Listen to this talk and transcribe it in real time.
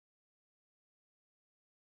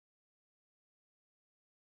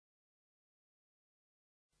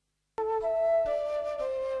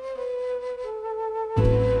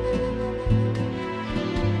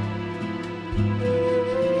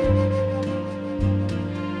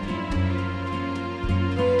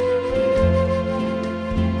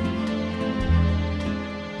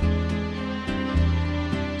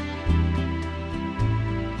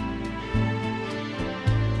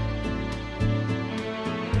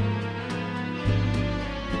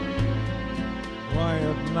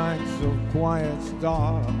nights of quiet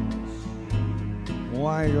stars,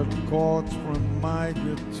 quiet chords from my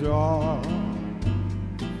guitar,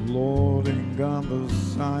 floating on the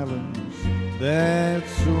silence that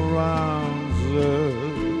surrounds us.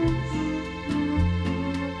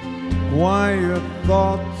 Quiet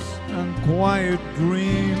thoughts and quiet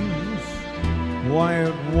dreams,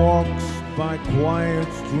 quiet walks by quiet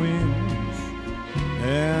streams,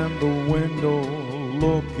 and the window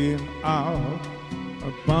looking out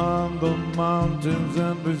upon the mountains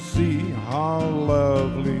and the sea. How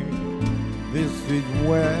lovely, this is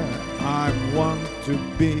where I want to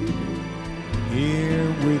be, here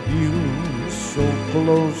with you, so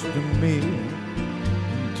close to me,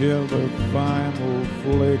 until the final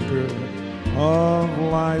flicker of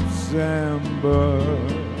life's ember.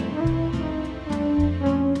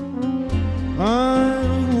 I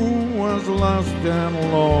was lost and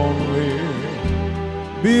lonely,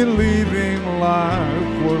 believing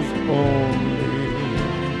life was only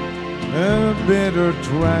a bitter,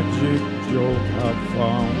 tragic joke I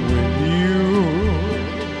found with you.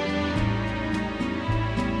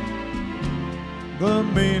 The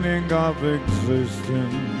meaning of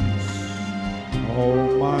existence,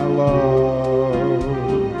 oh my love.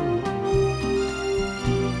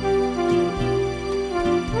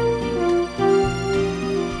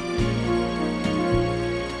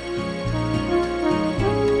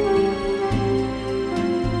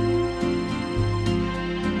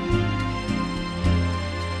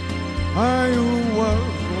 I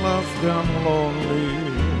was lost and lonely,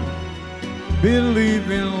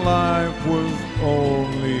 believing life was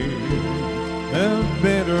only a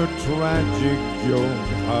bitter, tragic joke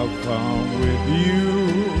I found with you.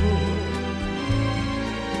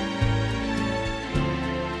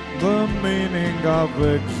 The meaning of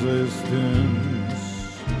existence,